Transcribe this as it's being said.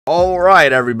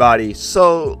Alright everybody,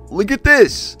 so look at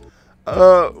this.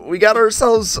 We got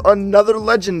ourselves another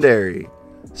legendary.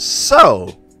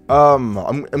 So, I'm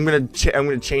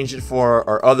gonna change it for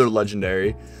our other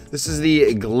legendary. This is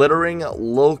the glittering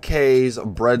low-case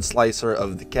bread slicer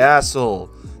of the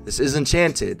castle. This is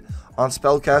enchanted. On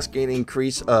spellcast, gain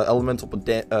increase elemental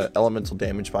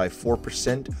damage by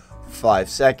 4% for 5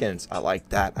 seconds. I like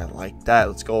that. I like that.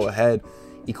 Let's go ahead.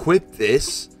 Equip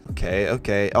this.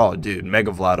 Okay. Oh, dude,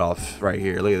 Mega Vladoff right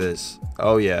here. Look at this.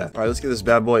 Oh, yeah. All right, let's give this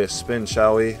bad boy a spin,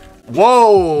 shall we?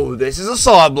 Whoa, this is a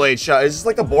saw blade shot. Is this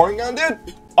like the boring gun, dude?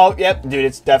 Oh, yep, dude,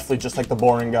 it's definitely just like the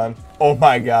boring gun. Oh,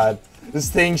 my God. This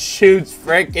thing shoots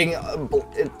freaking...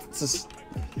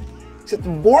 Except the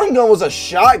boring gun was a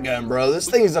shotgun, bro. This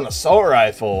thing is an assault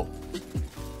rifle.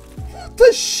 What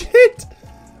the shit?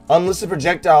 Unlisted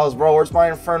projectiles, bro. Where's my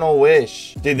infernal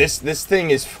wish? Dude, this thing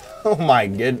is... Oh my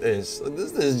goodness,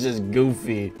 this is just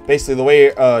goofy. Basically, the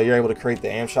way you're able to create the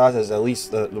AM shots is, at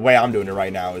least the way I'm doing it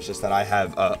right now, is just that I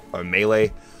have a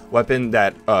melee weapon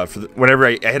that whenever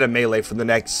I hit a melee for the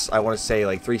next, I want to say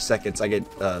like 3 seconds, I get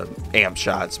AM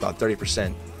shots, about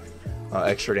 30%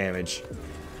 extra damage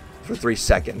for 3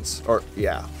 seconds, or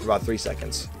yeah, for about 3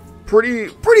 seconds.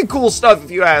 Pretty cool stuff if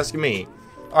you ask me.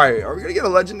 All right, are we gonna get a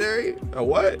legendary? A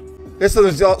what? This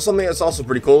something that's also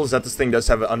pretty cool is that this thing does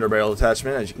have an underbarrel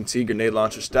attachment. As you can see, grenade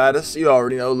launcher status. You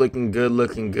already know, looking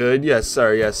good. Yes,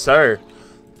 sir. Yes, sir.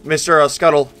 Mr.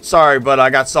 Scuttle, sorry, but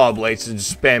I got saw blades to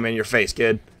just spam in your face,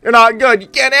 kid. You're not good. You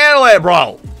can't handle it,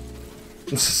 bro.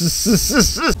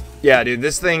 Yeah, dude,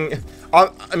 this thing...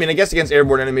 I mean, I guess against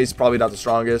airborne enemies, probably not the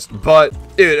strongest. But,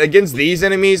 dude, against these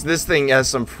enemies, this thing has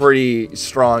some pretty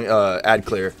strong ad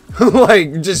clear.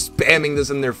 Like, just spamming this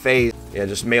in their face. Yeah,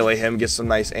 just melee him, get some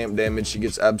nice amp damage. She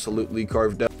gets absolutely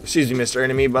carved up. Excuse me, Mr.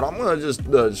 Enemy, but I'm gonna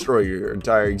just destroy your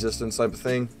entire existence type of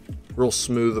thing. Real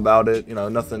smooth about it, you know,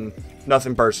 nothing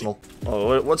personal.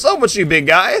 Oh, what's up with you, big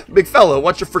guy? Big fella,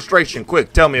 what's your frustration?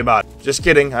 Quick, tell me about it. Just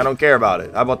kidding, I don't care about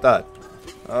it. How about that?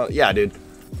 Yeah, dude.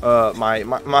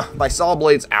 My saw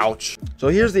blades, ouch. So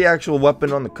here's the actual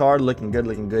weapon on the card, looking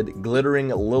good. Glittering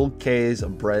Lil K's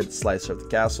bread slicer of the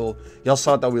castle. Y'all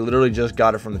saw that we literally just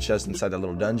got it from the chest inside that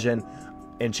little dungeon.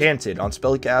 Enchanted. On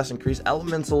spellcast, increase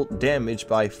elemental damage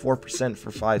by 4%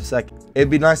 for 5 seconds. It'd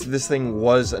be nice if this thing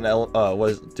was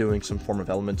doing some form of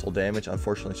elemental damage.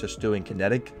 Unfortunately, it's just doing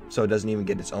kinetic, so it doesn't even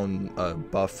get its own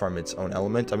buff from its own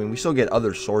element. I mean, we still get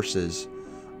other sources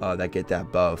that get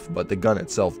that buff, but the gun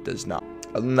itself does not.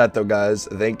 Other than that, though, guys,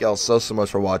 thank y'all so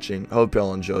much for watching. Hope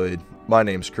y'all enjoyed. My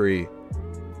name's Kree,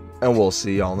 and we'll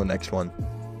see y'all in the next one.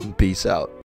 Peace out.